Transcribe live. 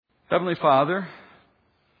Heavenly Father,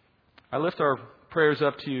 I lift our prayers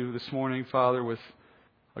up to you this morning, Father, with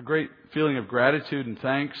a great feeling of gratitude and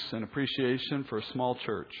thanks and appreciation for a small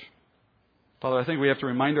church. Father, I think we have to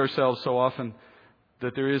remind ourselves so often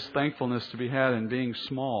that there is thankfulness to be had in being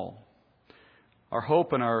small. Our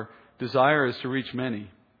hope and our desire is to reach many.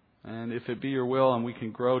 And if it be your will and we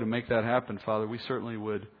can grow to make that happen, Father, we certainly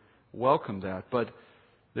would welcome that. But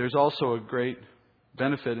there's also a great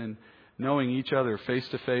benefit in knowing each other face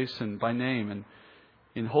to face and by name, and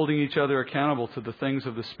in holding each other accountable to the things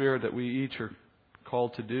of the Spirit that we each are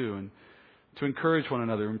called to do, and to encourage one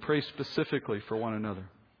another and pray specifically for one another.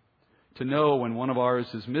 To know when one of ours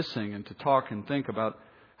is missing and to talk and think about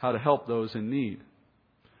how to help those in need.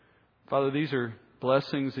 Father, these are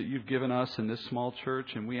blessings that you've given us in this small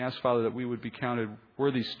church, and we ask, Father, that we would be counted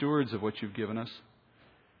worthy stewards of what you've given us.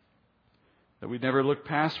 That we'd never look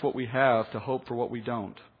past what we have to hope for what we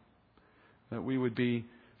don't. That we would be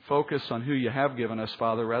focused on who you have given us,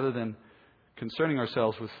 Father, rather than concerning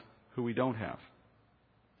ourselves with who we don't have.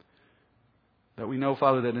 That we know,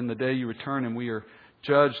 Father, that in the day you return and we are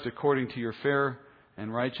judged according to your fair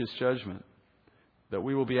and righteous judgment, that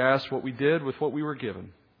we will be asked what we did with what we were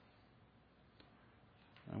given.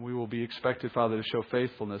 And we will be expected, Father, to show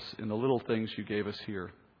faithfulness in the little things you gave us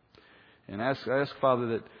here. And I ask, Father,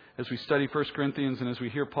 that as we study 1 Corinthians and as we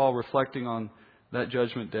hear Paul reflecting on that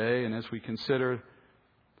judgment day, and as we consider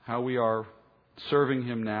how we are serving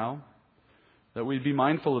Him now, that we'd be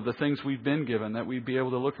mindful of the things we've been given, that we'd be able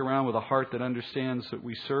to look around with a heart that understands that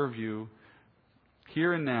we serve you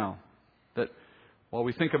here and now, that while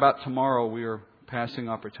we think about tomorrow, we are passing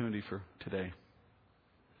opportunity for today.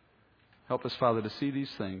 Help us, Father, to see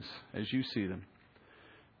these things as you see them.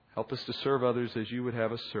 Help us to serve others as you would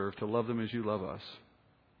have us serve, to love them as you love us,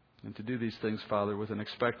 and to do these things, Father, with an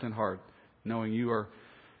expectant heart, knowing you are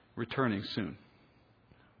returning soon.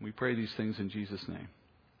 We pray these things in Jesus' name.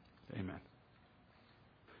 Amen.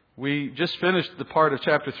 We just finished the part of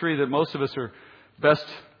chapter 3 that most of us are best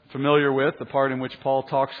familiar with, the part in which Paul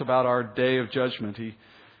talks about our day of judgment. He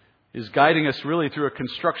is guiding us really through a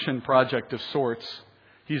construction project of sorts.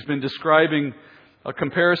 He's been describing a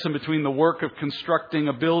comparison between the work of constructing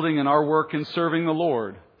a building and our work in serving the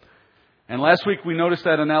Lord. And last week we noticed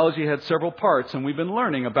that analogy had several parts, and we've been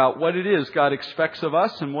learning about what it is God expects of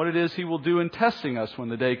us and what it is He will do in testing us when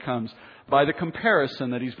the day comes by the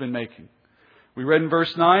comparison that He's been making. We read in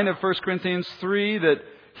verse 9 of 1 Corinthians 3 that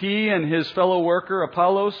he and his fellow worker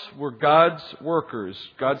Apollos were God's workers,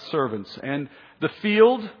 God's servants. And the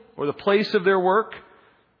field or the place of their work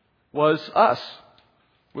was us,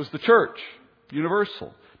 was the church,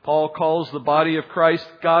 universal. Paul calls the body of Christ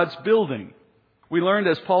God's building. We learned,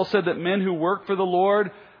 as Paul said, that men who work for the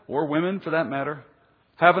Lord, or women for that matter,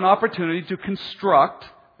 have an opportunity to construct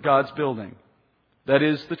God's building. That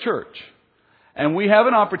is the church. And we have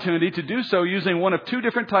an opportunity to do so using one of two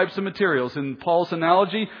different types of materials. In Paul's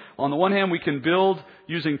analogy, on the one hand, we can build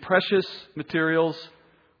using precious materials.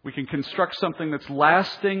 We can construct something that's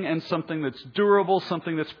lasting and something that's durable,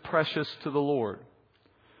 something that's precious to the Lord.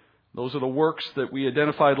 Those are the works that we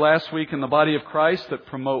identified last week in the body of Christ that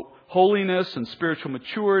promote holiness and spiritual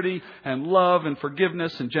maturity and love and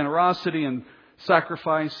forgiveness and generosity and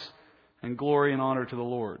sacrifice and glory and honor to the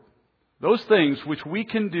Lord. Those things which we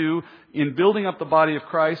can do in building up the body of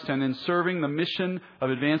Christ and in serving the mission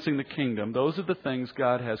of advancing the kingdom, those are the things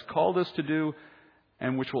God has called us to do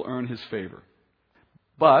and which will earn His favor.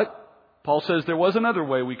 But Paul says there was another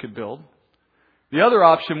way we could build. The other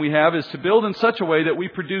option we have is to build in such a way that we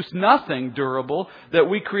produce nothing durable, that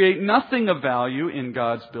we create nothing of value in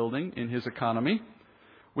God's building, in His economy.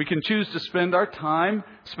 We can choose to spend our time,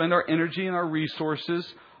 spend our energy and our resources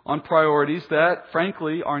on priorities that,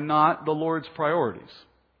 frankly, are not the Lord's priorities.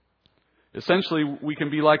 Essentially, we can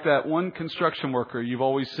be like that one construction worker you've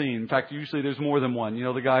always seen. In fact, usually there's more than one. You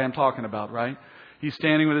know the guy I'm talking about, right? He's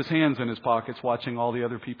standing with his hands in his pockets watching all the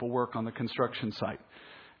other people work on the construction site.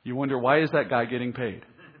 You wonder, why is that guy getting paid?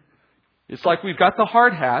 It's like we've got the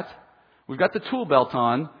hard hat, we've got the tool belt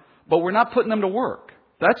on, but we're not putting them to work.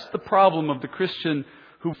 That's the problem of the Christian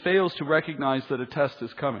who fails to recognize that a test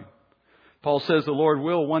is coming. Paul says the Lord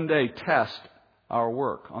will one day test our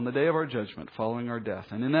work on the day of our judgment following our death.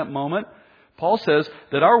 And in that moment, Paul says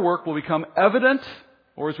that our work will become evident,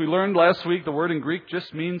 or as we learned last week, the word in Greek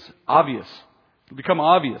just means obvious. It will become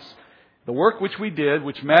obvious. The work which we did,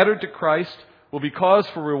 which mattered to Christ, will be cause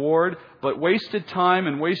for reward, but wasted time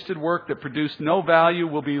and wasted work that produced no value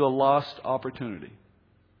will be a lost opportunity.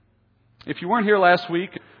 If you weren't here last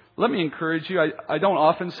week, let me encourage you. I don't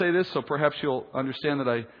often say this, so perhaps you'll understand that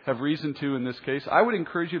I have reason to in this case. I would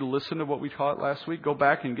encourage you to listen to what we taught last week. Go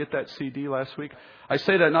back and get that CD last week. I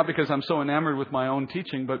say that not because I'm so enamored with my own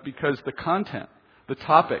teaching, but because the content, the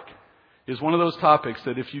topic, is one of those topics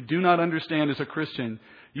that if you do not understand as a Christian,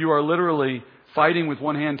 you are literally fighting with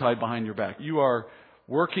one hand tied behind your back. You are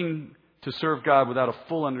working to serve God without a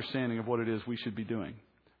full understanding of what it is we should be doing.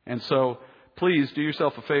 And so, please do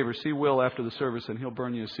yourself a favor. See Will after the service and he'll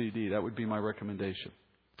burn you a CD. That would be my recommendation.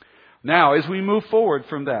 Now, as we move forward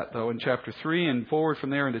from that, though, in chapter 3 and forward from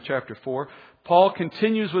there into chapter 4, Paul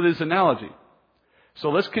continues with his analogy. So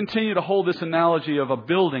let's continue to hold this analogy of a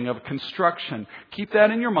building, of construction. Keep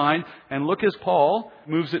that in your mind and look as Paul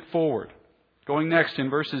moves it forward. Going next in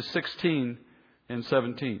verses 16 and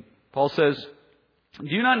 17. Paul says, "Do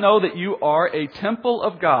you not know that you are a temple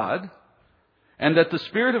of God, and that the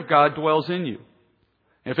Spirit of God dwells in you?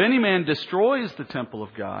 If any man destroys the temple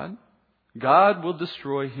of God, God will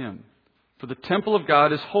destroy him. For the temple of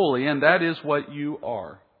God is holy, and that is what you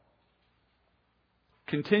are."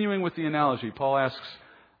 Continuing with the analogy, Paul asks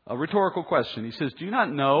a rhetorical question. He says, "Do you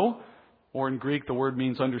not know," or in Greek the word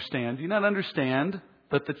means understand, "do you not understand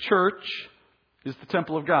that the church is the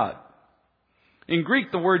temple of God?" In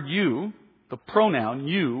Greek, the word you, the pronoun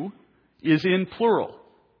you, is in plural.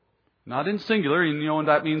 Not in singular, and you know what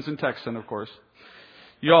that means in Texan, of course.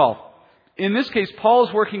 Y'all. In this case, Paul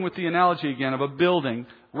is working with the analogy again of a building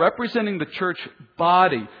representing the church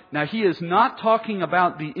body. Now, he is not talking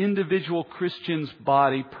about the individual Christian's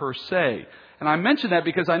body per se. And I mention that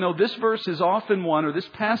because I know this verse is often one, or this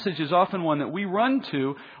passage is often one that we run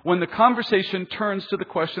to when the conversation turns to the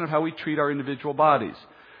question of how we treat our individual bodies.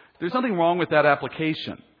 There's nothing wrong with that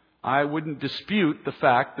application. I wouldn't dispute the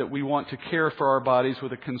fact that we want to care for our bodies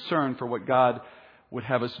with a concern for what God would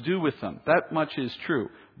have us do with them. That much is true.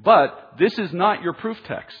 But this is not your proof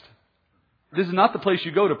text. This is not the place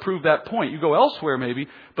you go to prove that point. You go elsewhere maybe,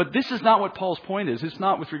 but this is not what Paul's point is. It's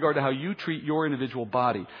not with regard to how you treat your individual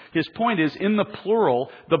body. His point is, in the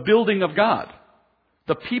plural, the building of God.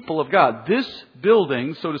 The people of God. This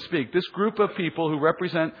building, so to speak, this group of people who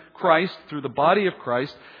represent Christ through the body of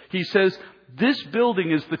Christ, he says, this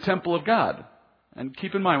building is the temple of God. And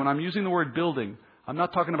keep in mind, when I'm using the word building, I'm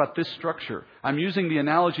not talking about this structure. I'm using the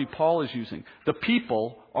analogy Paul is using. The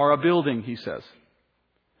people are a building, he says.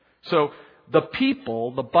 So, the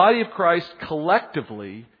people, the body of Christ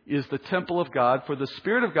collectively is the temple of God, for the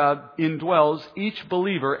Spirit of God indwells each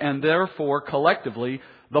believer and therefore collectively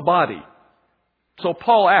the body. So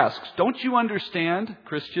Paul asks, don't you understand,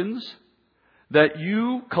 Christians, that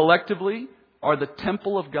you collectively are the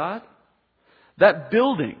temple of God? That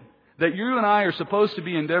building that you and I are supposed to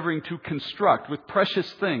be endeavoring to construct with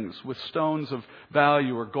precious things, with stones of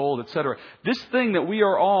value or gold, etc. This thing that we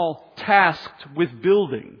are all tasked with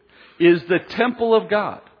building is the temple of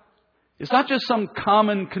God. It's not just some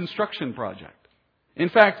common construction project. In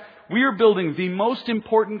fact, we are building the most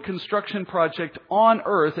important construction project on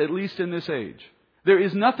earth, at least in this age. There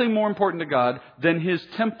is nothing more important to God than His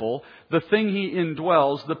temple, the thing He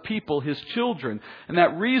indwells, the people, His children. And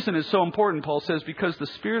that reason is so important, Paul says, because the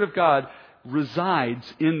Spirit of God resides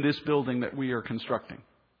in this building that we are constructing.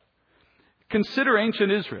 Consider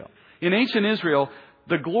ancient Israel. In ancient Israel,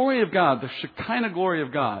 the glory of God, the Shekinah glory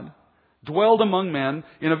of God, dwelled among men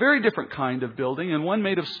in a very different kind of building, and one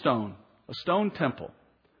made of stone, a stone temple.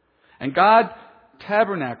 And God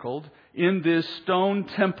tabernacled in this stone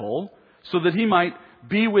temple so that He might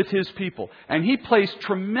be with His people. And He placed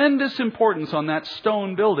tremendous importance on that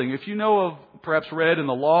stone building. If you know of, perhaps read in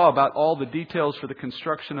the law about all the details for the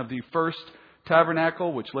construction of the first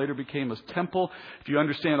tabernacle, which later became a temple, if you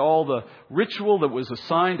understand all the ritual that was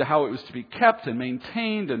assigned to how it was to be kept and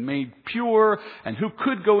maintained and made pure, and who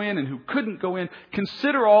could go in and who couldn't go in,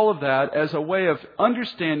 consider all of that as a way of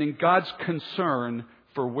understanding God's concern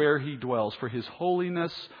for where He dwells, for His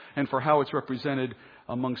holiness, and for how it's represented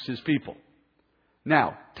amongst His people.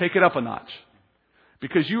 Now, take it up a notch,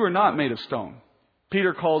 because you are not made of stone.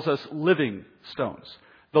 Peter calls us living stones.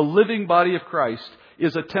 The living body of Christ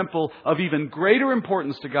is a temple of even greater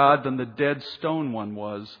importance to God than the dead stone one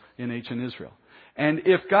was in ancient Israel. And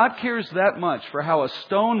if God cares that much for how a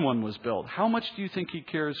stone one was built, how much do you think He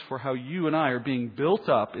cares for how you and I are being built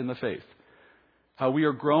up in the faith? How we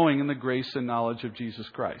are growing in the grace and knowledge of Jesus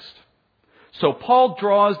Christ. So Paul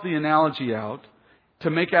draws the analogy out to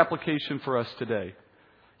make application for us today.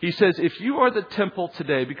 He says, if you are the temple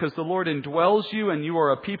today because the Lord indwells you and you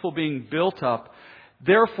are a people being built up,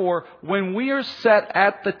 therefore, when we are set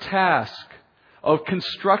at the task of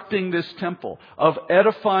constructing this temple, of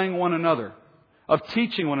edifying one another, of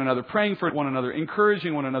teaching one another, praying for one another,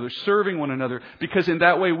 encouraging one another, serving one another, because in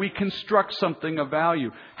that way we construct something of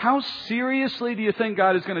value. How seriously do you think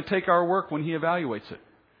God is going to take our work when He evaluates it?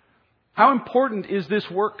 How important is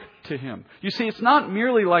this work to Him? You see, it's not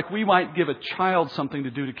merely like we might give a child something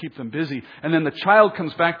to do to keep them busy, and then the child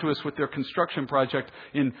comes back to us with their construction project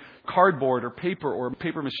in cardboard or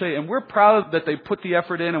paper mache, and we're proud that they put the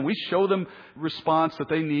effort in, and we show them response that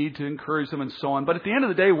they need to encourage them and so on. But at the end of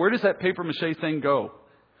the day, where does that paper mache thing go?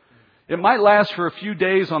 It might last for a few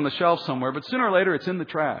days on the shelf somewhere, but sooner or later it's in the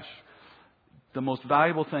trash. The most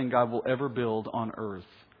valuable thing God will ever build on earth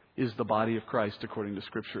is the body of Christ according to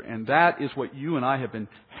Scripture. And that is what you and I have been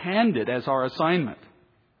handed as our assignment.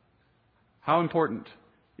 How important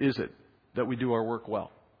is it that we do our work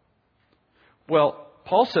well? Well,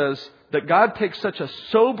 Paul says that God takes such a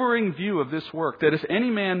sobering view of this work that if any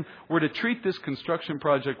man were to treat this construction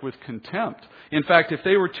project with contempt, in fact, if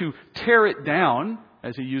they were to tear it down,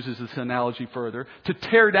 as he uses this analogy further, to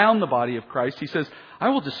tear down the body of Christ, he says, I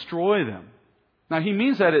will destroy them. Now, he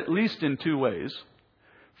means that at least in two ways.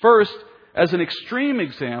 First, as an extreme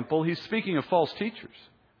example, he's speaking of false teachers.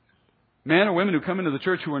 Men or women who come into the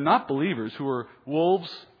church who are not believers, who are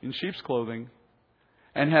wolves in sheep's clothing,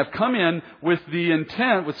 and have come in with the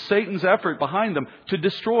intent, with Satan's effort behind them, to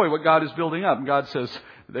destroy what God is building up. And God says,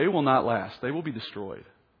 they will not last. They will be destroyed.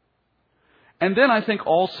 And then I think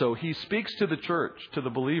also he speaks to the church, to the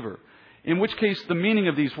believer, in which case the meaning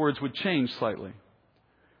of these words would change slightly.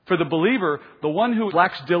 For the believer, the one who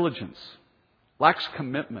lacks diligence, lacks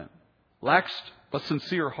commitment, lacks a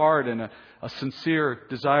sincere heart and a sincere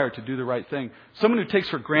desire to do the right thing. Someone who takes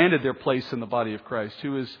for granted their place in the body of Christ,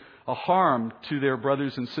 who is a harm to their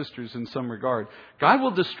brothers and sisters in some regard. God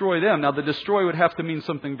will destroy them. Now, the destroy would have to mean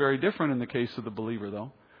something very different in the case of the believer,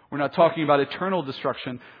 though. We're not talking about eternal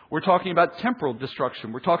destruction. We're talking about temporal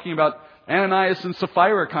destruction. We're talking about Ananias and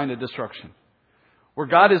Sapphira kind of destruction, where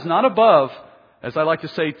God is not above, as I like to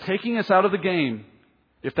say, taking us out of the game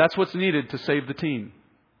if that's what's needed to save the team.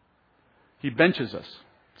 He benches us,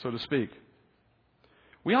 so to speak.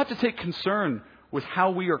 We ought to take concern with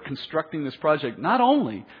how we are constructing this project, not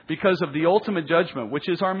only because of the ultimate judgment, which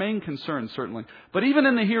is our main concern, certainly, but even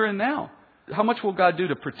in the here and now. How much will God do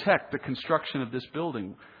to protect the construction of this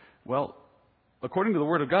building? Well, according to the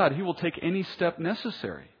Word of God, He will take any step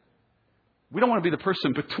necessary. We don't want to be the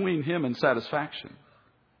person between Him and satisfaction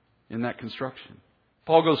in that construction.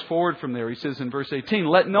 Paul goes forward from there. He says in verse 18,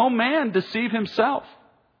 let no man deceive himself.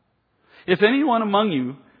 If anyone among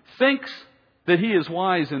you thinks that he is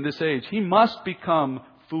wise in this age, he must become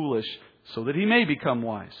foolish so that he may become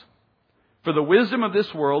wise. For the wisdom of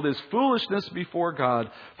this world is foolishness before God.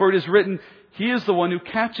 For it is written, He is the one who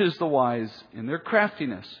catches the wise in their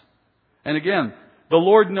craftiness. And again, the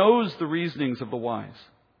Lord knows the reasonings of the wise,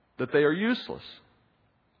 that they are useless.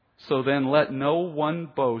 So then let no one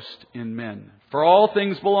boast in men. For all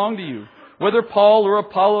things belong to you, whether Paul or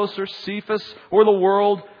Apollos or Cephas or the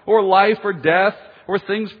world or life or death or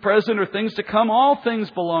things present or things to come, all things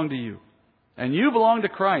belong to you. And you belong to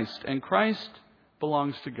Christ, and Christ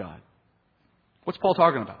belongs to God. What's Paul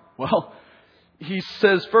talking about? Well, he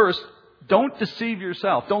says first, don't deceive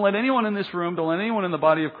yourself. Don't let anyone in this room, don't let anyone in the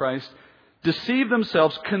body of Christ deceive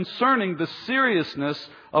themselves concerning the seriousness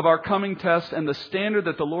of our coming test and the standard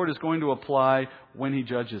that the Lord is going to apply when He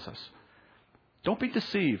judges us. Don't be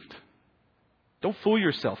deceived. Don't fool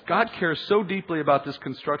yourself. God cares so deeply about this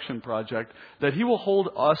construction project that He will hold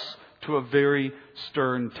us to a very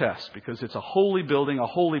stern test, because it's a holy building, a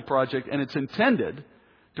holy project, and it's intended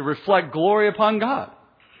to reflect glory upon God.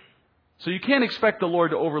 So you can't expect the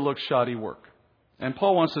Lord to overlook shoddy work. And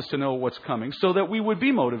Paul wants us to know what's coming so that we would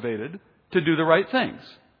be motivated to do the right things.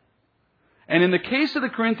 And in the case of the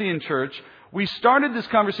Corinthian church, we started this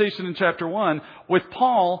conversation in chapter 1 with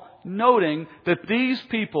Paul noting that these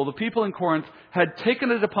people, the people in Corinth, had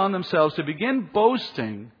taken it upon themselves to begin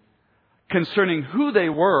boasting concerning who they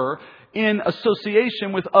were in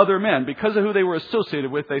association with other men. Because of who they were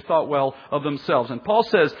associated with, they thought well of themselves. And Paul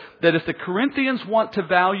says that if the Corinthians want to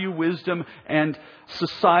value wisdom and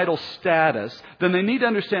societal status, then they need to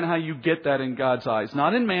understand how you get that in God's eyes.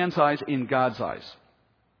 Not in man's eyes, in God's eyes.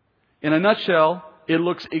 In a nutshell, it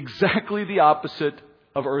looks exactly the opposite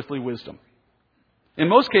of earthly wisdom. In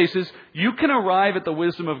most cases, you can arrive at the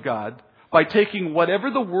wisdom of God by taking whatever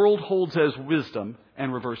the world holds as wisdom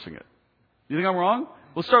and reversing it. You think I'm wrong?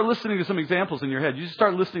 Well, start listening to some examples in your head. You just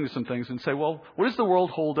start listening to some things and say, well, what does the world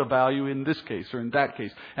hold of value in this case or in that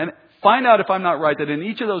case? And find out if I'm not right, that in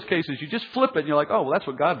each of those cases, you just flip it and you're like, oh, well, that's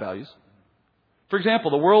what God values. For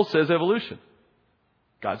example, the world says evolution.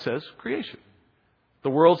 God says creation. The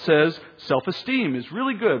world says self-esteem is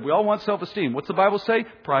really good. We all want self-esteem. What's the Bible say?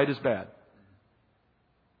 Pride is bad.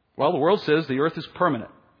 Well, the world says the earth is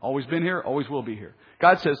permanent. Always been here, always will be here.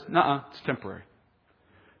 God says, nuh-uh, it's temporary.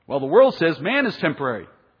 Well, the world says man is temporary.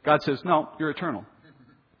 God says, no, you're eternal.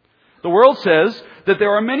 The world says that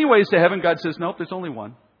there are many ways to heaven. God says, nope, there's only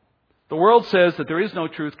one. The world says that there is no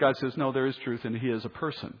truth. God says, no, there is truth, and He is a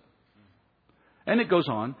person. And it goes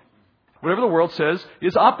on. Whatever the world says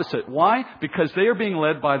is opposite. Why? Because they are being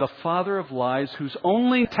led by the father of lies, whose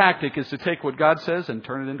only tactic is to take what God says and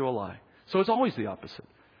turn it into a lie. So it's always the opposite.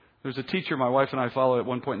 There's a teacher my wife and I follow at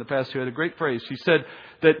one point in the past who had a great phrase. She said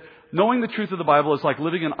that knowing the truth of the Bible is like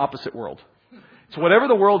living in an opposite world. So whatever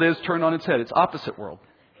the world is turned on its head. It's opposite world.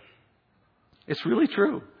 It's really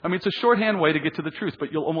true. I mean, it's a shorthand way to get to the truth,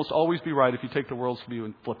 but you'll almost always be right if you take the world's view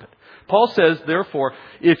and flip it. Paul says, therefore,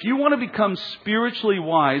 if you want to become spiritually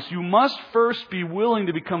wise, you must first be willing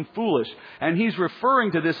to become foolish. And he's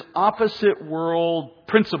referring to this opposite world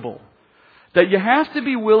principle. That you have to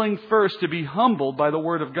be willing first to be humbled by the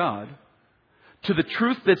Word of God, to the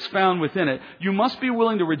truth that's found within it. You must be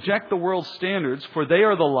willing to reject the world's standards, for they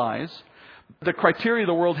are the lies. The criteria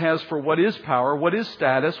the world has for what is power, what is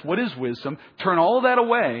status, what is wisdom. Turn all of that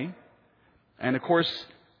away. And of course,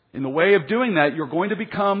 in the way of doing that, you're going to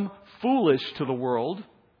become foolish to the world.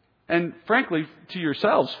 And frankly, to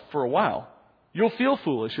yourselves for a while. You'll feel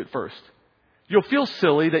foolish at first. You'll feel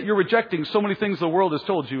silly that you're rejecting so many things the world has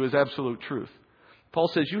told you as absolute truth. Paul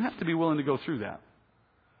says you have to be willing to go through that.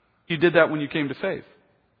 You did that when you came to faith.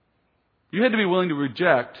 You had to be willing to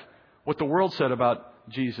reject what the world said about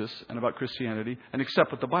Jesus and about Christianity and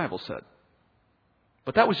accept what the Bible said.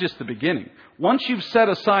 But that was just the beginning. Once you've set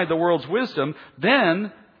aside the world's wisdom,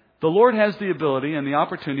 then the Lord has the ability and the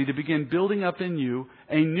opportunity to begin building up in you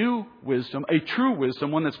a new wisdom, a true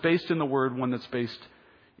wisdom, one that's based in the Word, one that's based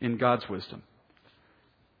in God's wisdom.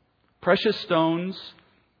 Precious stones,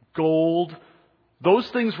 gold, those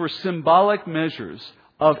things were symbolic measures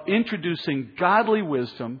of introducing godly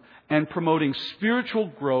wisdom and promoting spiritual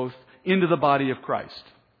growth into the body of Christ.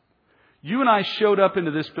 You and I showed up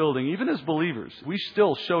into this building, even as believers. We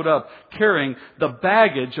still showed up carrying the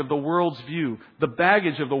baggage of the world's view, the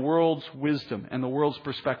baggage of the world's wisdom and the world's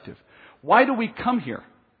perspective. Why do we come here?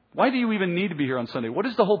 Why do you even need to be here on Sunday? What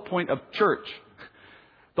is the whole point of church?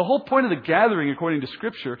 The whole point of the gathering, according to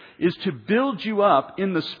Scripture, is to build you up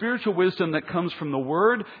in the spiritual wisdom that comes from the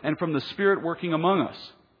Word and from the Spirit working among us.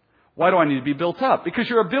 Why do I need to be built up? Because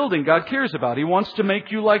you're a building God cares about. He wants to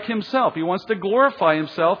make you like Himself. He wants to glorify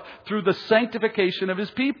Himself through the sanctification of His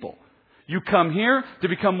people. You come here to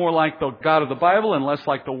become more like the God of the Bible and less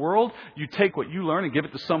like the world. You take what you learn and give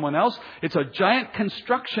it to someone else. It's a giant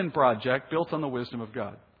construction project built on the wisdom of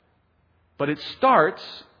God. But it starts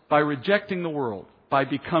by rejecting the world, by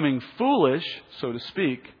becoming foolish, so to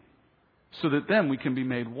speak, so that then we can be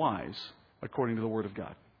made wise according to the Word of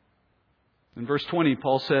God. In verse 20,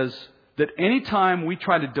 Paul says that any time we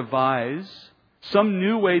try to devise some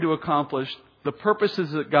new way to accomplish the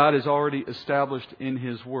purposes that God has already established in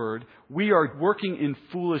His Word, we are working in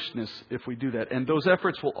foolishness if we do that. And those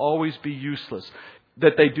efforts will always be useless.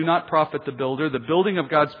 That they do not profit the builder. The building of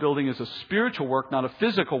God's building is a spiritual work, not a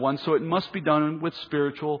physical one, so it must be done with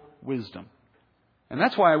spiritual wisdom. And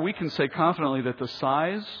that's why we can say confidently that the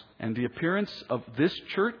size and the appearance of this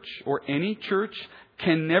church or any church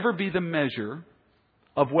can never be the measure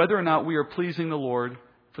of whether or not we are pleasing the Lord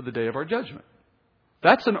for the day of our judgment.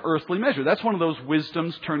 That's an earthly measure. That's one of those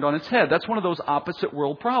wisdoms turned on its head. That's one of those opposite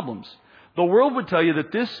world problems. The world would tell you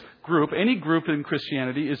that this group, any group in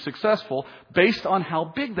Christianity, is successful based on how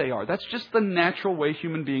big they are. That's just the natural way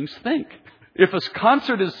human beings think. If a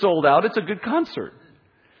concert is sold out, it's a good concert.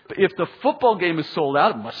 If the football game is sold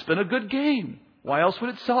out, it must have been a good game. Why else would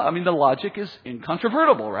it sell out? I mean, the logic is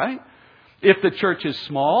incontrovertible, right? If the church is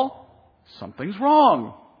small, something's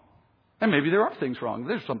wrong. And maybe there are things wrong.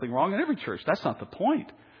 There's something wrong in every church. That's not the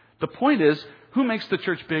point. The point is, who makes the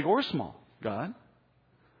church big or small? God.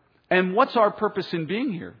 And what's our purpose in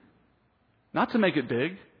being here? Not to make it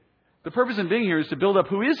big. The purpose in being here is to build up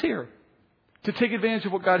who is here. To take advantage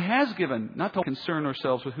of what God has given. Not to concern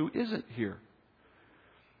ourselves with who isn't here.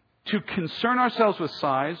 To concern ourselves with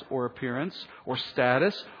size or appearance or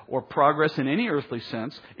status or progress in any earthly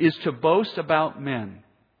sense is to boast about men.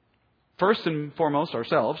 First and foremost,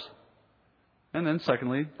 ourselves. And then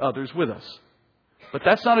secondly, others with us. But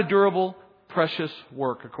that's not a durable, precious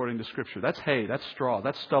work according to Scripture. That's hay, that's straw,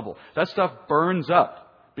 that's stubble. That stuff burns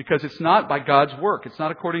up because it's not by God's work. It's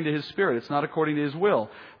not according to His Spirit. It's not according to His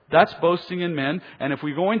will. That's boasting in men. And if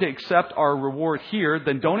we're going to accept our reward here,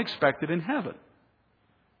 then don't expect it in heaven.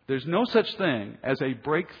 There's no such thing as a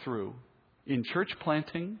breakthrough in church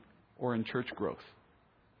planting or in church growth.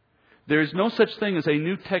 There is no such thing as a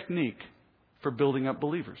new technique for building up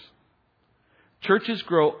believers. Churches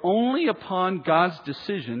grow only upon God's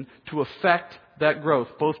decision to affect that growth,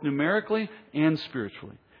 both numerically and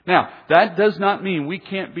spiritually. Now, that does not mean we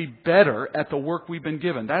can't be better at the work we've been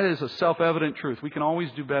given. That is a self-evident truth. We can always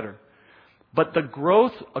do better. But the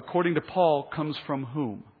growth, according to Paul, comes from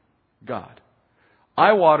whom? God.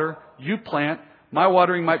 I water, you plant. My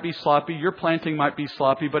watering might be sloppy, your planting might be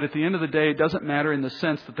sloppy, but at the end of the day, it doesn't matter in the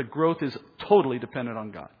sense that the growth is totally dependent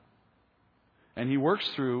on God. And He works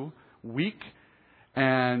through weak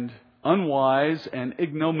and unwise and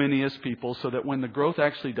ignominious people so that when the growth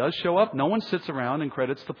actually does show up, no one sits around and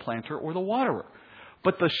credits the planter or the waterer.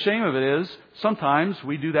 But the shame of it is, sometimes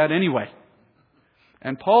we do that anyway.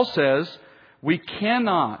 And Paul says, we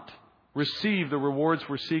cannot receive the rewards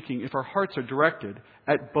we're seeking if our hearts are directed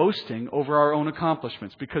at boasting over our own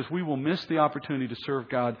accomplishments, because we will miss the opportunity to serve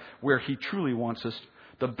God where He truly wants us.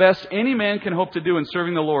 The best any man can hope to do in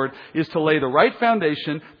serving the Lord is to lay the right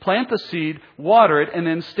foundation, plant the seed, water it, and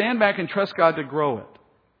then stand back and trust God to grow it.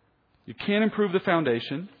 You can't improve the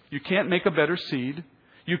foundation. You can't make a better seed.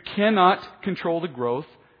 You cannot control the growth,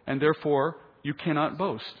 and therefore you cannot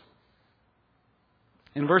boast.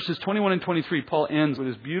 In verses 21 and 23, Paul ends with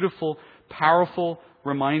this beautiful, powerful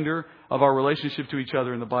reminder of our relationship to each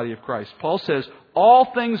other in the body of Christ. Paul says,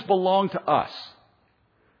 all things belong to us.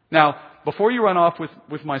 Now, before you run off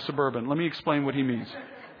with my Suburban, let me explain what he means.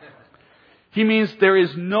 He means there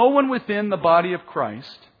is no one within the body of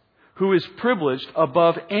Christ who is privileged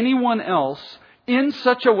above anyone else in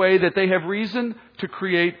such a way that they have reason to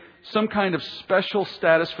create some kind of special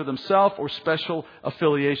status for themselves or special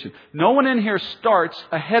affiliation. No one in here starts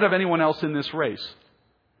ahead of anyone else in this race.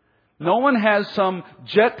 No one has some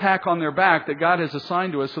jetpack on their back that God has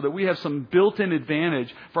assigned to us so that we have some built-in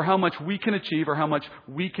advantage for how much we can achieve or how much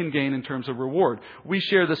we can gain in terms of reward. We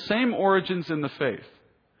share the same origins in the faith.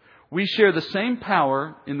 We share the same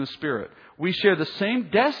power in the Spirit. We share the same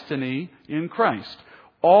destiny in Christ.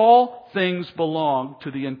 All things belong to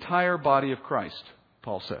the entire body of Christ,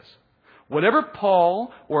 Paul says. Whatever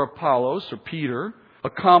Paul or Apollos or Peter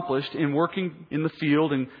accomplished in working in the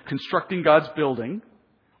field and constructing God's building,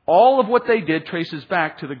 all of what they did traces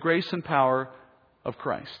back to the grace and power of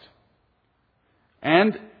Christ.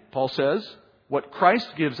 And, Paul says, what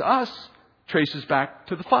Christ gives us traces back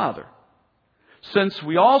to the Father. Since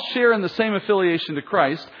we all share in the same affiliation to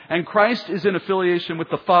Christ, and Christ is in affiliation with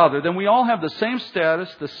the Father, then we all have the same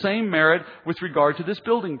status, the same merit with regard to this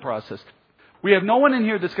building process. We have no one in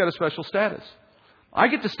here that's got a special status. I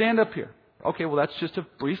get to stand up here. Okay, well, that's just a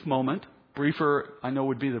brief moment. Briefer, I know,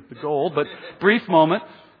 would be the goal, but brief moment.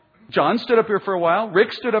 John stood up here for a while.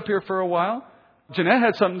 Rick stood up here for a while. Jeanette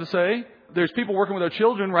had something to say. There's people working with our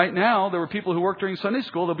children right now. There were people who worked during Sunday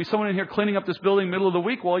school. There'll be someone in here cleaning up this building middle of the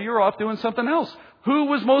week while you're off doing something else. Who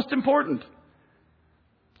was most important?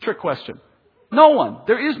 Trick question. No one.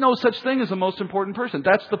 There is no such thing as a most important person.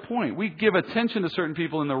 That's the point. We give attention to certain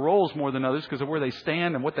people in their roles more than others because of where they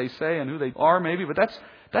stand and what they say and who they are maybe. But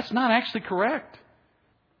that's not actually correct.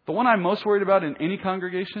 The one I'm most worried about in any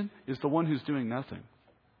congregation is the one who's doing nothing.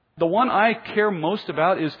 The one I care most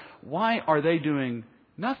about is, why are they doing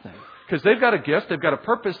nothing? Because they've got a gift, they've got a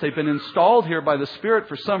purpose, they've been installed here by the Spirit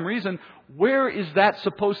for some reason. Where is that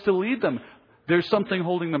supposed to lead them? There's something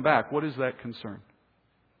holding them back. What is that concern?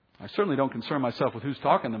 I certainly don't concern myself with who's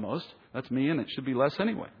talking the most. That's me, and it should be less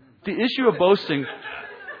anyway. The issue of boasting,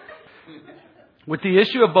 with the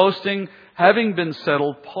issue of boasting having been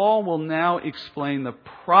settled, Paul will now explain the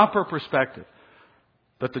proper perspective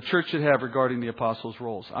that the church should have regarding the apostles'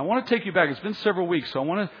 roles. I want to take you back. It's been several weeks, so I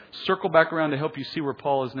want to circle back around to help you see where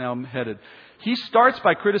Paul is now headed. He starts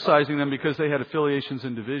by criticizing them because they had affiliations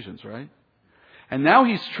and divisions, right? And now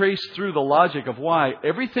he's traced through the logic of why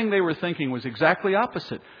everything they were thinking was exactly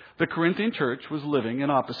opposite. The Corinthian church was living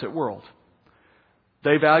an opposite world.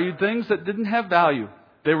 They valued things that didn't have value.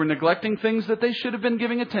 They were neglecting things that they should have been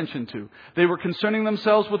giving attention to. They were concerning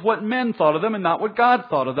themselves with what men thought of them and not what God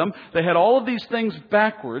thought of them. They had all of these things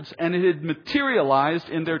backwards, and it had materialized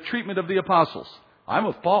in their treatment of the apostles. I'm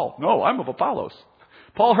of Paul. No, I'm of Apollos.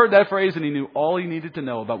 Paul heard that phrase and he knew all he needed to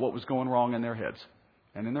know about what was going wrong in their heads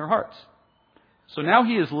and in their hearts. So now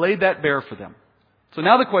he has laid that bare for them. So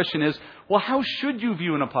now the question is, well, how should you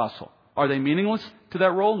view an apostle? Are they meaningless to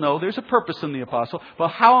that role? No, there's a purpose in the apostle. But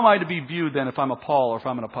how am I to be viewed then if I'm a Paul or if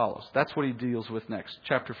I'm an Apollos? That's what he deals with next.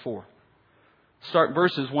 Chapter 4. Start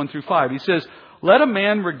verses 1 through 5. He says, let a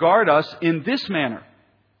man regard us in this manner,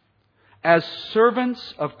 as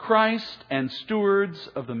servants of Christ and stewards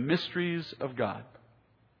of the mysteries of God.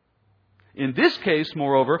 In this case,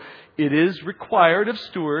 moreover, it is required of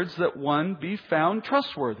stewards that one be found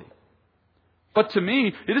trustworthy. But to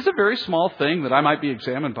me, it is a very small thing that I might be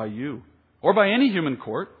examined by you or by any human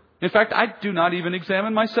court. In fact, I do not even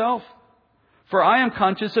examine myself. For I am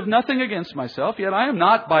conscious of nothing against myself, yet I am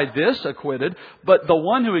not by this acquitted, but the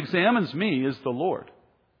one who examines me is the Lord.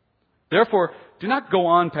 Therefore, do not go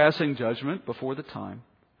on passing judgment before the time,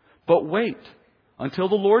 but wait until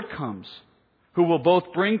the Lord comes, who will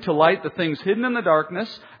both bring to light the things hidden in the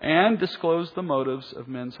darkness and disclose the motives of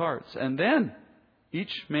men's hearts. And then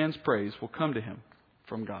each man's praise will come to him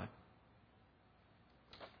from God.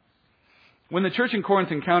 When the church in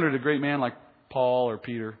Corinth encountered a great man like Paul or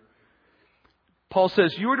Peter, Paul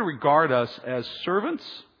says, you are to regard us as servants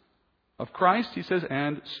of Christ, he says,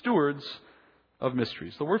 and stewards of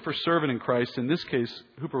mysteries. The word for servant in Christ, in this case,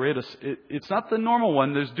 huperetos, it's not the normal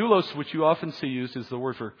one. There's doulos, which you often see used as the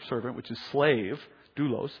word for servant, which is slave,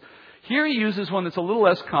 doulos. Here he uses one that's a little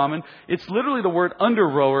less common. It's literally the word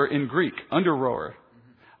under-rower in Greek, under-rower,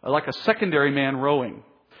 like a secondary man rowing.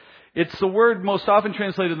 It's the word most often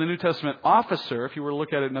translated in the New Testament, officer. If you were to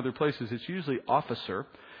look at it in other places, it's usually officer.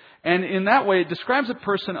 And in that way, it describes a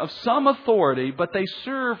person of some authority, but they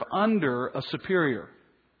serve under a superior.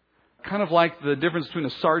 Kind of like the difference between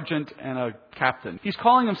a sergeant and a captain. He's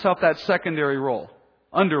calling himself that secondary role,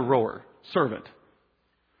 under-rower, servant.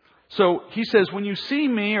 So he says, when you see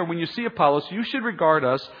me or when you see Apollos, you should regard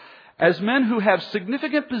us as men who have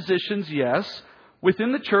significant positions, yes.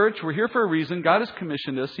 Within the church, we're here for a reason. God has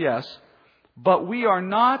commissioned us, yes. But we are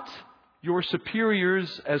not your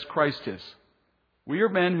superiors as Christ is. We are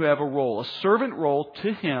men who have a role, a servant role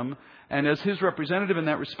to Him. And as His representative in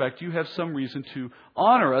that respect, you have some reason to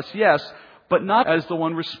honor us, yes, but not as the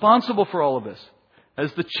one responsible for all of this.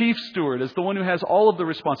 As the chief steward, as the one who has all of the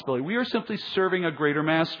responsibility. We are simply serving a greater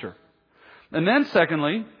master. And then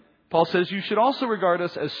secondly, Paul says you should also regard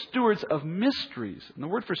us as stewards of mysteries. And the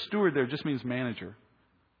word for steward there just means manager.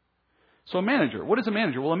 So a manager, what is a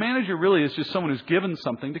manager? Well, a manager really is just someone who's given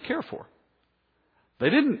something to care for. They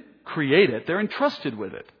didn't create it, they're entrusted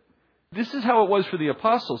with it. This is how it was for the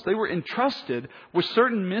apostles. They were entrusted with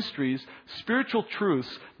certain mysteries, spiritual truths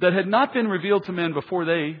that had not been revealed to men before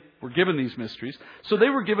they were given these mysteries. So they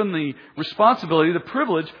were given the responsibility, the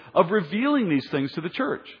privilege of revealing these things to the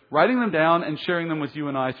church, writing them down and sharing them with you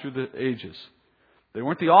and I through the ages. They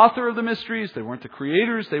weren't the author of the mysteries. They weren't the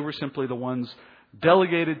creators. They were simply the ones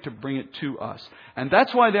delegated to bring it to us. And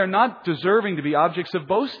that's why they're not deserving to be objects of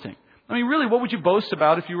boasting. I mean, really, what would you boast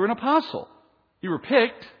about if you were an apostle? You were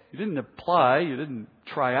picked. You didn't apply. You didn't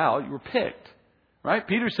try out. You were picked. Right?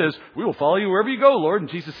 Peter says, we will follow you wherever you go, Lord.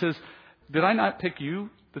 And Jesus says, did I not pick you,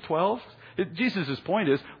 the 12? Jesus' point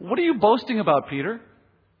is, what are you boasting about, Peter?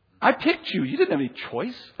 I picked you. You didn't have any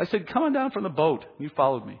choice. I said, come on down from the boat. You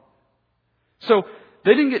followed me. So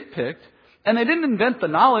they didn't get picked. And they didn't invent the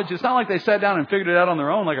knowledge. It's not like they sat down and figured it out on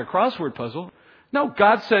their own like a crossword puzzle. No,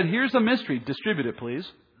 God said, here's the mystery. Distribute it, please.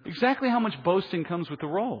 Exactly how much boasting comes with the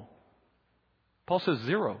role? Paul says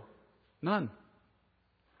 0. None.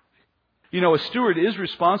 You know, a steward is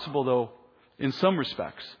responsible, though, in some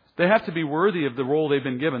respects. They have to be worthy of the role they've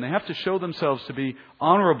been given. They have to show themselves to be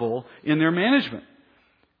honorable in their management.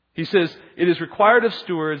 He says, it is required of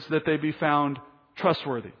stewards that they be found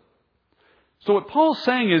trustworthy. So what Paul's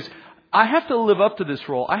saying is, I have to live up to this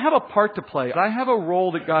role. I have a part to play. I have a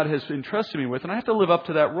role that God has entrusted me with, and I have to live up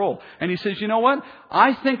to that role. And he says, you know what?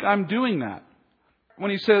 I think I'm doing that.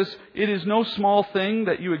 When he says, it is no small thing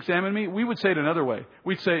that you examine me, we would say it another way.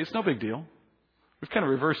 We'd say, it's no big deal. We've kind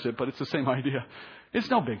of reversed it, but it's the same idea. It's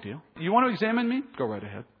no big deal. You want to examine me? Go right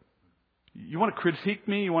ahead. You want to critique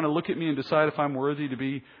me? You want to look at me and decide if I'm worthy to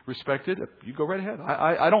be respected? You go right ahead.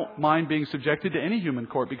 I don't mind being subjected to any human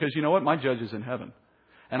court because you know what? My judge is in heaven.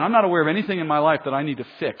 And I'm not aware of anything in my life that I need to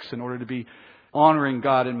fix in order to be honoring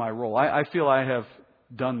God in my role. I feel I have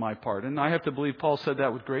done my part. And I have to believe Paul said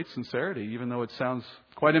that with great sincerity, even though it sounds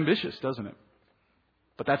quite ambitious, doesn't it?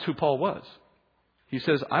 But that's who Paul was. He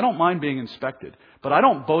says, I don't mind being inspected, but I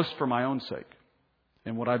don't boast for my own sake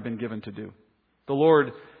in what I've been given to do. The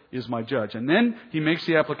Lord is my judge. And then he makes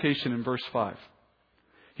the application in verse 5.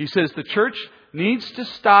 He says the church needs to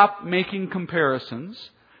stop making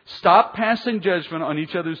comparisons. Stop passing judgment on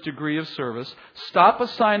each other's degree of service. Stop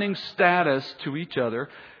assigning status to each other.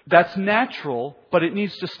 That's natural, but it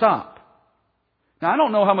needs to stop. Now, I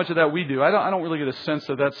don't know how much of that we do. I don't really get a sense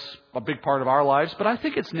that that's a big part of our lives, but I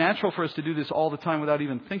think it's natural for us to do this all the time without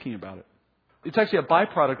even thinking about it. It's actually a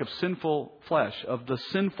byproduct of sinful flesh, of the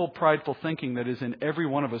sinful, prideful thinking that is in every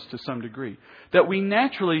one of us to some degree. That we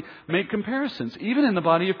naturally make comparisons, even in the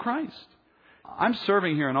body of Christ. I'm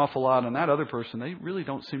serving here an awful lot, and that other person, they really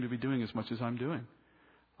don't seem to be doing as much as I'm doing.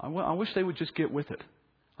 I wish they would just get with it.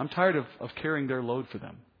 I'm tired of carrying their load for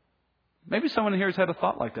them. Maybe someone here has had a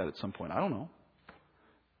thought like that at some point. I don't know.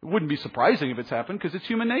 It wouldn't be surprising if it's happened because it's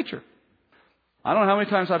human nature. I don't know how many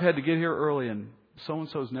times I've had to get here early and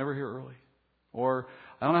so-and-so's never here early. Or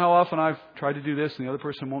I don't know how often I've tried to do this and the other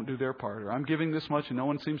person won't do their part. Or I'm giving this much and no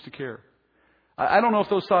one seems to care. I don't know if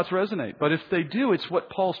those thoughts resonate. But if they do, it's what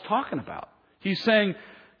Paul's talking about. He's saying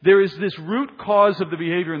there is this root cause of the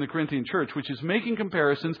behavior in the Corinthian church, which is making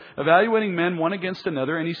comparisons, evaluating men one against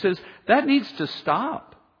another. And he says that needs to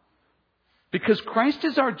stop. Because Christ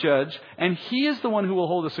is our judge and He is the one who will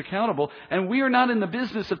hold us accountable. And we are not in the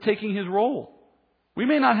business of taking His role. We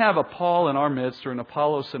may not have a Paul in our midst or an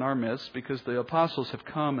Apollos in our midst because the apostles have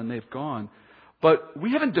come and they've gone. But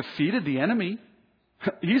we haven't defeated the enemy.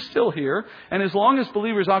 He's still here. And as long as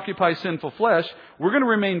believers occupy sinful flesh, we're going to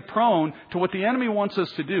remain prone to what the enemy wants us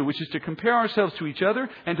to do, which is to compare ourselves to each other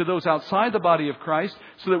and to those outside the body of Christ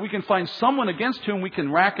so that we can find someone against whom we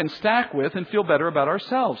can rack and stack with and feel better about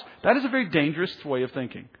ourselves. That is a very dangerous way of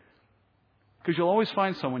thinking. Because you'll always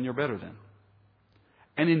find someone you're better than.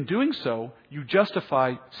 And in doing so, you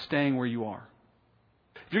justify staying where you are.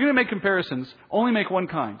 If you're going to make comparisons, only make one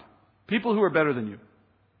kind. People who are better than you.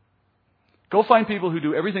 Go find people who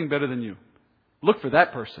do everything better than you. Look for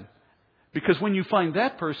that person. Because when you find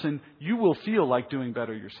that person, you will feel like doing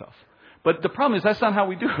better yourself. But the problem is that's not how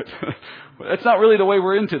we do it. That's not really the way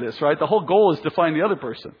we're into this, right? The whole goal is to find the other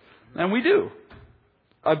person. And we do.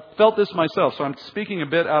 I've felt this myself, so I'm speaking a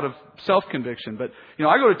bit out of self-conviction. But,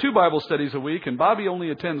 I go to 2 Bible studies a week, and Bobby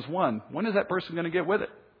only attends 1. When is that person going to get with it?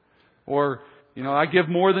 Or, I give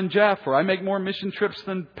more than Jeff, or I make more mission trips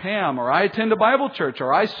than Pam, or I attend a Bible church,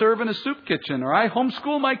 or I serve in a soup kitchen, or I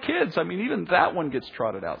homeschool my kids. Even that one gets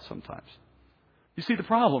trotted out sometimes. You see the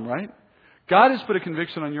problem, right? God has put a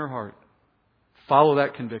conviction on your heart. Follow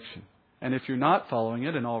that conviction. And if you're not following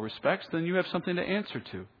it in all respects, then you have something to answer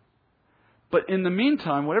to. But in the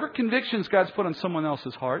meantime, whatever convictions God's put on someone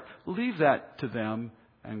else's heart, leave that to them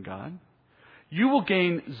and God. You will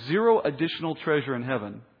gain 0 additional treasure in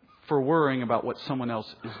heaven for worrying about what someone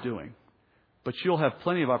else is doing. But you'll have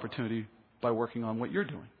plenty of opportunity by working on what you're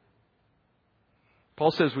doing.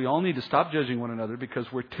 Paul says we all need to stop judging one another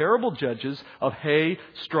because we're terrible judges of hay,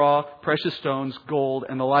 straw, precious stones, gold,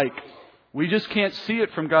 and the like. We just can't see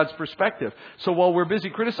it from God's perspective. So while we're busy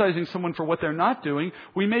criticizing someone for what they're not doing,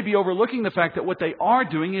 we may be overlooking the fact that what they are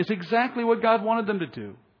doing is exactly what God wanted them to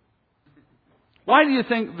do. Why do you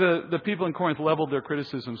think the people in Corinth leveled their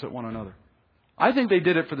criticisms at one another? I think they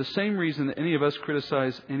did it for the same reason that any of us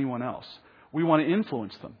criticize anyone else. We want to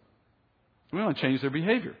influence them. We want to change their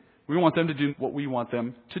behavior. We want them to do what we want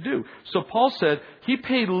them to do. So Paul said he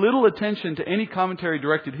paid little attention to any commentary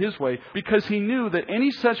directed his way because he knew that any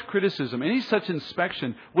such criticism, any such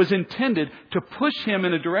inspection was intended to push him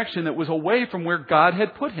in a direction that was away from where God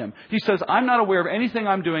had put him. He says, I'm not aware of anything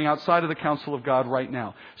I'm doing outside of the counsel of God right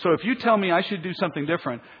now. So if you tell me I should do something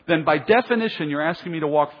different, then by definition you're asking me to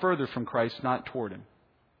walk further from Christ, not toward Him.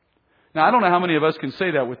 Now, I don't know how many of us can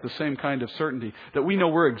say that with the same kind of certainty, that we know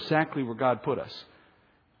we're exactly where God put us.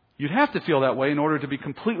 You'd have to feel that way in order to be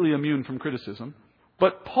completely immune from criticism.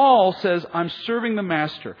 But Paul says, I'm serving the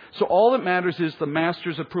Master. So all that matters is the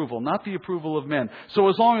Master's approval, not the approval of men. So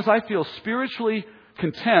as long as I feel spiritually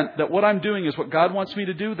content that what I'm doing is what God wants me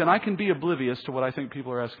to do, then I can be oblivious to what I think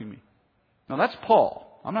people are asking me. Now that's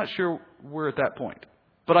Paul. I'm not sure we're at that point.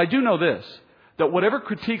 But I do know this, that whatever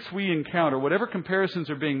critiques we encounter, whatever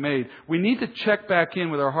comparisons are being made, we need to check back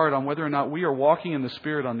in with our heart on whether or not we are walking in the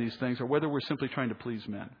Spirit on these things or whether we're simply trying to please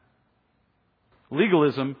men.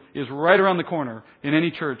 Legalism is right around the corner in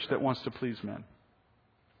any church that wants to please men.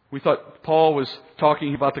 We thought Paul was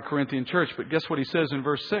talking about the Corinthian church, but guess what he says in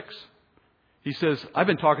verse 6? He says, I've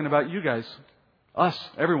been talking about you guys, us,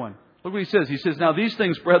 everyone. Look what he says. He says, now these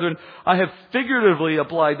things, brethren, I have figuratively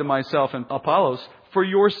applied to myself and Apollos for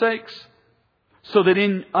your sakes, so that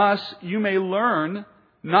in us you may learn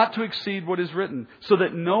not to exceed what is written, so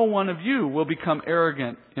that no one of you will become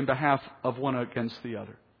arrogant in behalf of one against the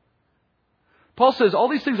other. Paul says, all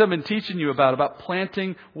these things I've been teaching you about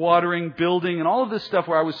planting, watering, building, and all of this stuff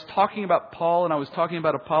where I was talking about Paul and I was talking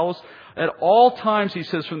about Apollos, at all times, he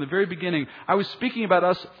says, from the very beginning, I was speaking about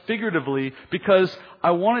us figuratively because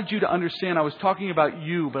I wanted you to understand I was talking about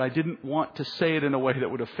you, but I didn't want to say it in a way that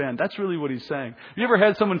would offend. That's really what he's saying. Have you ever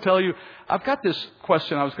had someone tell you, I've got this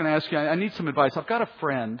question I was going to ask you. I need some advice. I've got a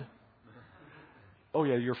friend. Oh,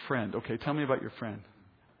 yeah, your friend. Okay, tell me about your friend.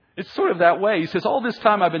 It's sort of that way. He says, all this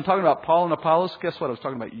time I've been talking about Paul and Apollos. Guess what? I was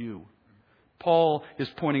talking about you. Paul is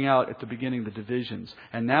pointing out at the beginning the divisions.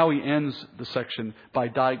 And now he ends the section by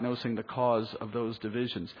diagnosing the cause of those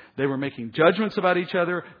divisions. They were making judgments about each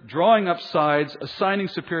other, drawing up sides, assigning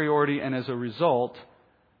superiority, and as a result,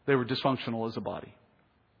 they were dysfunctional as a body.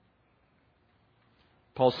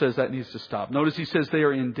 Paul says that needs to stop. Notice he says they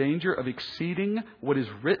are in danger of exceeding what is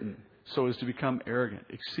written so as to become arrogant.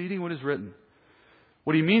 Exceeding what is written.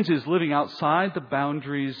 What he means is living outside the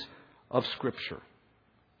boundaries of Scripture.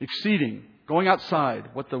 Exceeding, going outside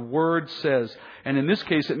what the Word says. And in this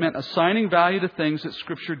case, it meant assigning value to things that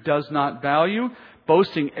Scripture does not value,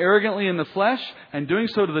 boasting arrogantly in the flesh, and doing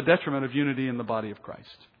so to the detriment of unity in the body of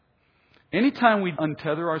Christ. Anytime we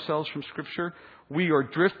untether ourselves from Scripture, we are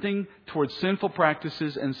drifting towards sinful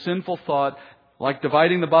practices and sinful thought, like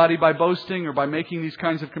dividing the body by boasting or by making these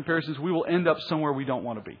kinds of comparisons. We will end up somewhere we don't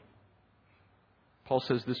want to be. Paul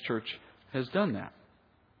says this church has done that.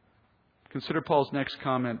 Consider Paul's next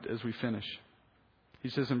comment as we finish. He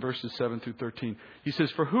says in verses 7 through 13, he says,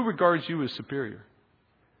 "For who regards you as superior?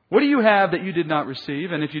 What do you have that you did not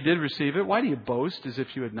receive? And if you did receive it, why do you boast as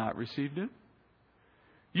if you had not received it?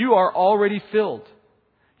 You are already filled.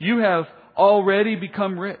 You have already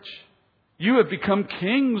become rich. You have become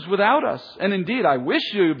kings without us. And indeed, I wish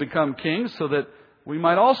you had become kings so that we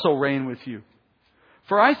might also reign with you.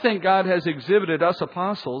 For I think God has exhibited us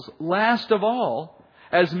apostles, last of all,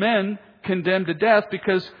 as men condemned to death,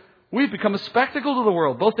 because we've become a spectacle to the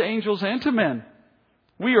world, both to angels and to men.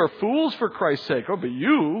 We are fools for Christ's sake. Oh, but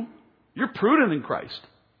you're prudent in Christ.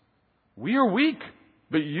 We are weak,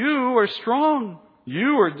 but you are strong.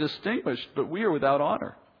 You are distinguished, but we are without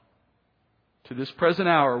honor. To this present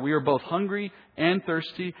hour, we are both hungry and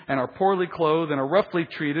thirsty, and are poorly clothed, and are roughly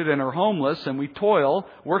treated, and are homeless, and we toil,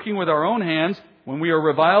 working with our own hands. When we are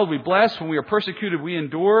reviled, we bless. When we are persecuted, we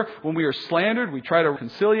endure. When we are slandered, we try to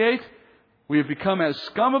conciliate. We have become as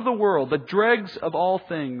scum of the world, the dregs of all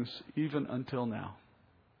things, even until now."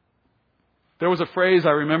 There was a phrase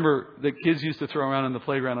I remember that kids used to throw around in the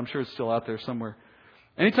playground. I'm sure it's still out there somewhere.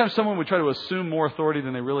 Anytime someone would try to assume more authority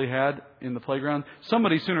than they really had in the playground,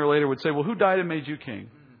 somebody sooner or later would say, "Well, who died and made you king?"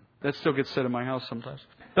 That still gets said in my house sometimes.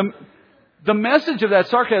 The message of that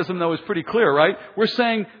sarcasm, though, is pretty clear, right? We're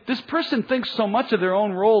saying this person thinks so much of their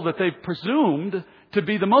own role that they've presumed to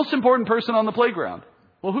be the most important person on the playground.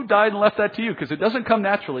 Well, who died and left that to you? Because it doesn't come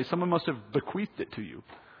naturally. Someone must have bequeathed it to you.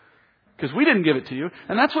 Because we didn't give it to you.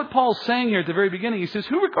 And that's what Paul's saying here at the very beginning. He says,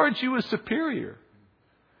 who regards you as superior?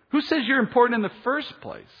 Who says you're important in the first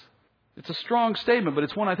place? It's a strong statement, but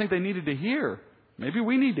it's one I think they needed to hear. Maybe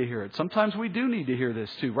we need to hear it. Sometimes we do need to hear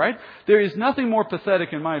this too, right? There is nothing more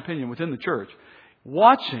pathetic, in my opinion, within the church.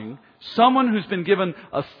 Watching someone who's been given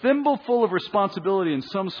a thimbleful of responsibility in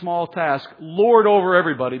some small task lord over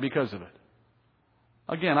everybody because of it.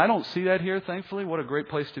 Again, I don't see that here, thankfully. What a great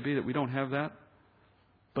place to be that we don't have that.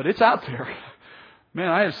 But it's out there. Man,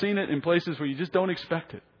 I have seen it in places where you just don't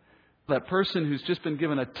expect it. That person who's just been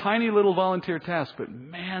given a tiny little volunteer task, but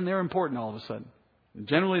man, they're important all of a sudden. And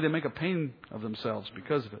generally, they make a pain of themselves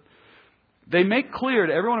because of it. They make clear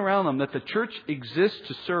to everyone around them that the church exists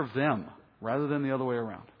to serve them rather than the other way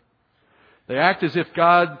around. They act as if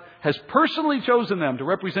God has personally chosen them to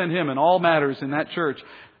represent Him in all matters in that church.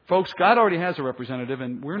 Folks, God already has a representative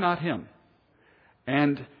and we're not Him.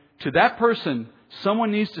 And to that person,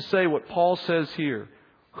 someone needs to say what Paul says here.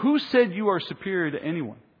 Who said you are superior to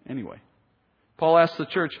anyone? Anyway, Paul asks the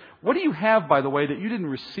church, what do you have, by the way, that you didn't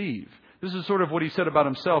receive? This is sort of what he said about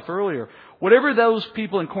himself earlier. Whatever those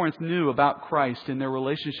people in Corinth knew about Christ and their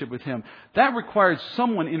relationship with Him, that required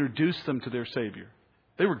someone introduce them to their Savior.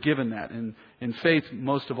 They were given that in faith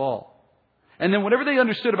most of all. And then whatever they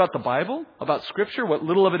understood about the Bible, about Scripture, what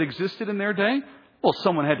little of it existed in their day, well,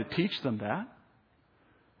 someone had to teach them that.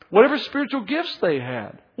 Whatever spiritual gifts they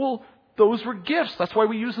had, well, those were gifts. That's why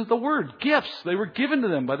we use the word gifts. They were given to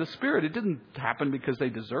them by the Spirit. It didn't happen because they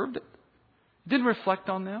deserved it. It didn't reflect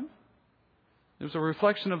on them. It was a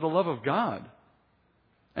reflection of the love of God.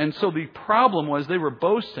 And so the problem was they were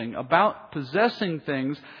boasting about possessing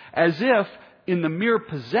things as if in the mere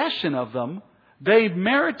possession of them, they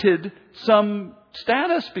merited some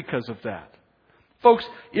status because of that. Folks,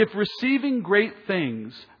 if receiving great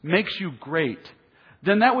things makes you great,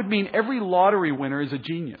 then that would mean every lottery winner is a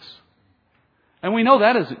genius. And we know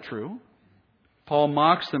that isn't true. Paul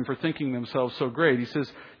mocks them for thinking themselves so great. He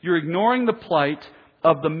says, you're ignoring the plight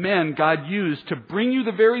of the men God used to bring you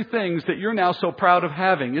the very things that you're now so proud of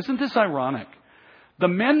having. Isn't this ironic? The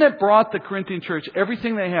men that brought the Corinthian church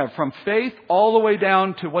everything they have, from faith all the way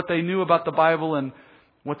down to what they knew about the Bible and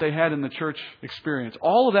what they had in the church experience,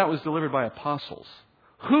 all of that was delivered by apostles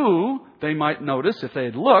who, they might notice if they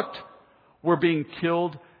had looked, were being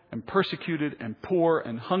killed and persecuted and poor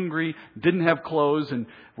and hungry, didn't have clothes and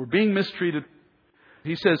were being mistreated.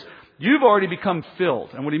 He says, you've already become filled.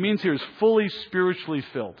 And what he means here is fully spiritually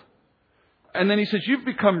filled. And then he says, you've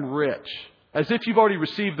become rich, as if you've already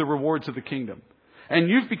received the rewards of the kingdom. And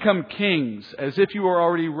you've become kings, as if you are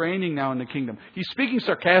already reigning now in the kingdom. He's speaking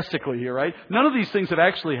sarcastically here, right? None of these things have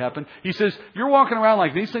actually happened. He says, you're walking around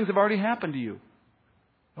like these things have already happened to you.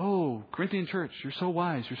 Oh, Corinthian church, you're so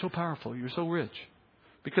wise, you're so powerful, you're so rich.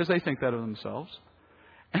 Because they think that of themselves.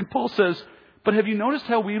 And Paul says, but have you noticed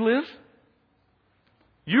how we live?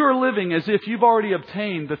 You are living as if you've already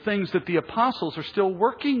obtained the things that the apostles are still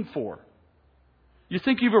working for. You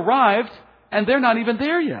think you've arrived, and they're not even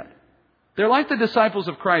there yet. They're like the disciples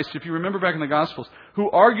of Christ, if you remember back in the Gospels, who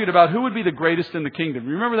argued about who would be the greatest in the kingdom.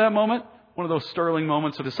 You remember that moment? One of those sterling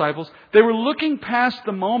moments of disciples. They were looking past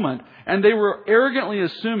the moment, and they were arrogantly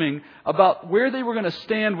assuming about where they were going to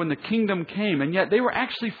stand when the kingdom came. And yet they were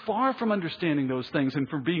actually far from understanding those things and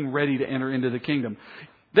from being ready to enter into the kingdom.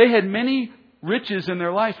 They had many riches in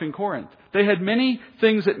their life in Corinth. They had many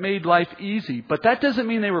things that made life easy. But that doesn't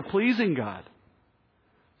mean they were pleasing God.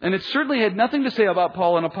 And it certainly had nothing to say about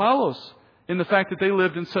Paul and Apollos in the fact that they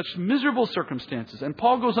lived in such miserable circumstances. And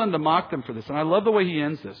Paul goes on to mock them for this. And I love the way he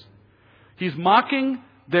ends this. He's mocking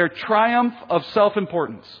their triumph of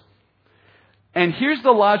self-importance. And here's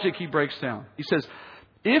the logic he breaks down. He says,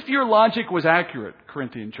 if your logic was accurate,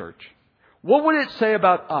 Corinthian church, what would it say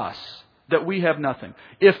about us that we have nothing?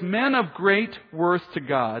 If men of great worth to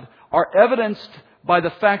God are evidenced by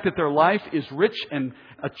the fact that their life is rich and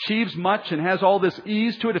achieves much and has all this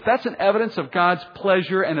ease to it, if that's an evidence of God's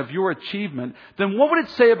pleasure and of your achievement, then what would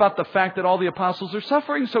it say about the fact that all the apostles are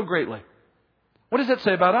suffering so greatly? What does that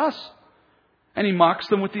say about us? And he mocks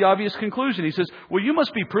them with the obvious conclusion. He says, well, you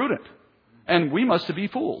must be prudent, and we must be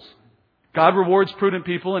fools. God rewards prudent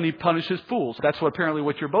people, and He punishes fools. That's apparently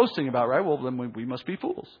what you're boasting about, right? Well, then we must be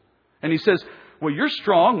fools. And he says, well, you're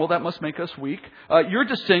strong. Well, that must make us weak. You're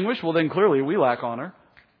distinguished. Well, then clearly we lack honor.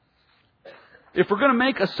 If we're going to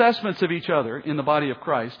make assessments of each other in the body of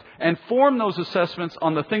Christ and form those assessments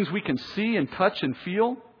on the things we can see and touch and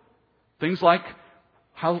feel, things like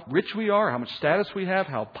how rich we are, how much status we have,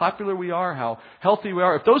 how popular we are, how healthy we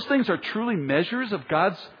are, if those things are truly measures of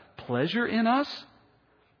God's pleasure in us,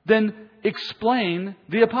 then explain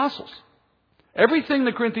the apostles. Everything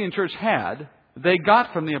the Corinthian church had, they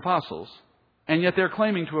got from the apostles, and yet they're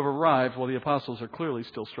claiming to have arrived while the apostles are clearly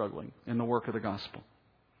still struggling in the work of the gospel.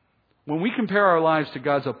 When we compare our lives to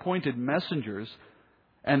God's appointed messengers,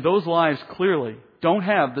 and those lives clearly don't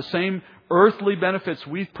have the same earthly benefits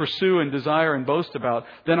we pursue and desire and boast about,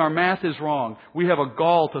 then our math is wrong. We have a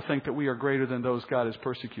gall to think that we are greater than those God is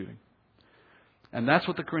persecuting. And that's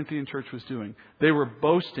what the Corinthian church was doing. They were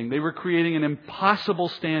boasting. They were creating an impossible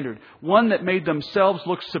standard, one that made themselves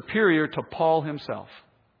look superior to Paul himself.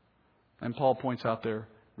 And Paul points out their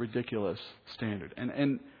ridiculous standard.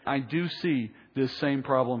 And I do see this same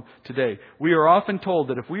problem today. We are often told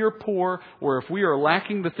that if we are poor or if we are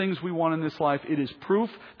lacking the things we want in this life, it is proof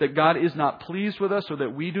that God is not pleased with us or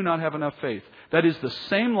that we do not have enough faith. That is the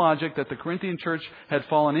same logic that the Corinthian church had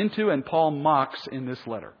fallen into and Paul mocks in this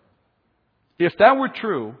letter. If that were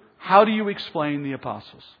true, how do you explain the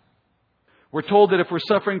apostles? We're told that if we're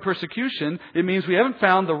suffering persecution, it means we haven't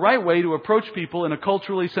found the right way to approach people in a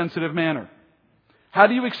culturally sensitive manner. How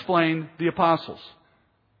do you explain the apostles?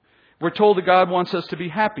 We're told that God wants us to be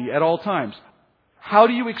happy at all times. How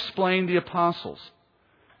do you explain the apostles?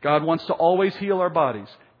 God wants to always heal our bodies.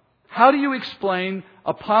 How do you explain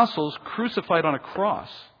apostles crucified on a cross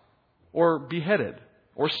or beheaded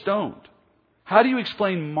or stoned? How do you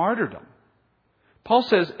explain martyrdom? Paul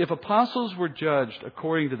says if apostles were judged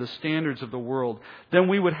according to the standards of the world, then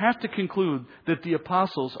we would have to conclude that the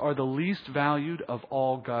apostles are the least valued of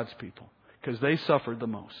all God's people because they suffered the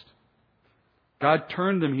most. God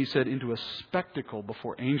turned them, he said, into a spectacle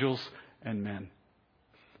before angels and men.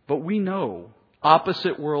 But we know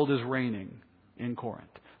opposite world is reigning in Corinth.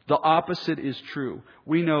 The opposite is true.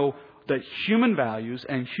 We know that human values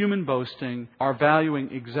and human boasting are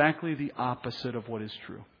valuing exactly the opposite of what is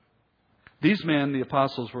true. These men, the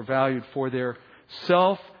apostles, were valued for their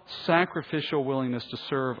self-sacrificial willingness to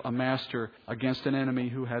serve a master against an enemy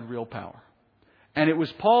who had real power. And it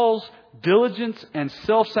was Paul's diligence and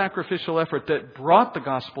self-sacrificial effort that brought the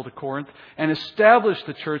gospel to Corinth and established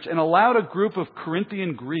the church and allowed a group of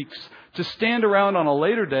Corinthian Greeks to stand around on a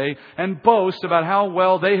later day and boast about how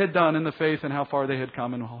well they had done in the faith and how far they had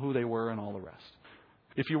come and who they were and all the rest.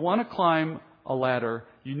 If you want to climb a ladder,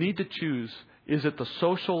 you need to choose, is it the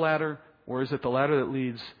social ladder or is it the ladder that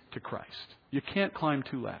leads to Christ? You can't climb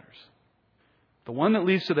two ladders. The one that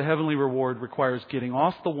leads to the heavenly reward requires getting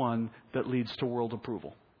off the one that leads to world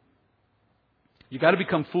approval. You've got to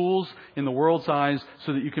become fools in the world's eyes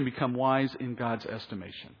so that you can become wise in God's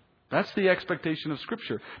estimation. That's the expectation of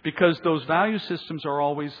Scripture, because those value systems are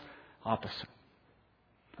always opposite.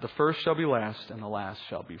 The first shall be last, and the last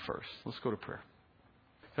shall be first. Let's go to prayer.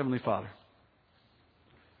 Heavenly Father,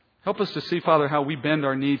 help us to see, Father, how we bend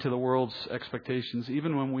our knee to the world's expectations,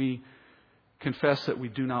 even when we confess that we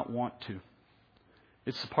do not want to.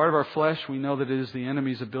 It's a part of our flesh. We know that it is the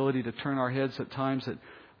enemy's ability to turn our heads at times that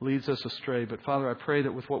leads us astray. But Father, I pray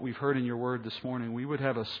that with what we've heard in your word this morning, we would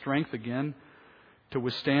have a strength again to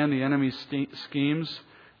withstand the enemy's schemes,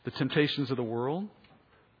 the temptations of the world.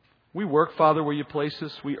 We work, Father, where you place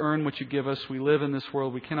us. We earn what you give us. We live in this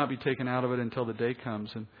world. We cannot be taken out of it until the day comes.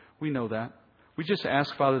 And we know that. We just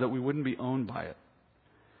ask, Father, that we wouldn't be owned by it.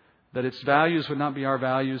 That its values would not be our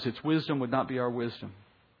values. Its wisdom would not be our wisdom.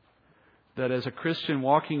 That as a Christian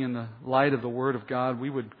walking in the light of the Word of God, we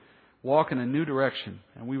would walk in a new direction,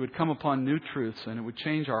 and we would come upon new truths, and it would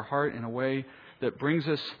change our heart in a way that brings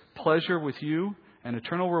us pleasure with you and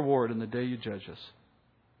eternal reward in the day you judge us.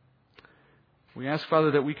 We ask,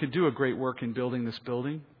 Father, that we could do a great work in building this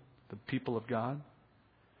building, the people of God,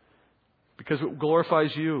 because it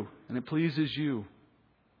glorifies you and it pleases you,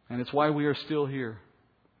 and it's why we are still here.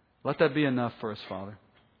 Let that be enough for us, Father.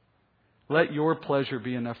 Let your pleasure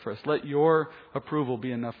be enough for us. Let your approval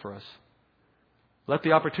be enough for us. Let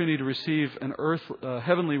the opportunity to receive an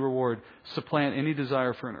heavenly reward supplant any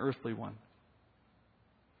desire for an earthly one.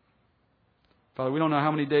 Father, we don't know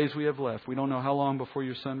how many days we have left. We don't know how long before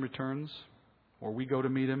your Son returns or we go to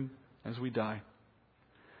meet Him as we die.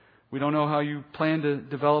 We don't know how you plan to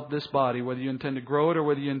develop this body, whether you intend to grow it or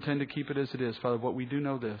whether you intend to keep it as it is. Father, but we do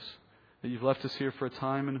know this, that you've left us here for a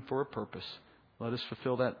time and for a purpose. Let us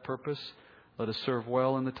fulfill that purpose. Let us serve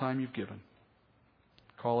well in the time you've given.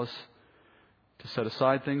 Call us to set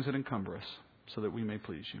aside things that encumber us so that we may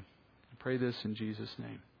please you. I pray this in Jesus'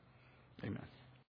 name. Amen.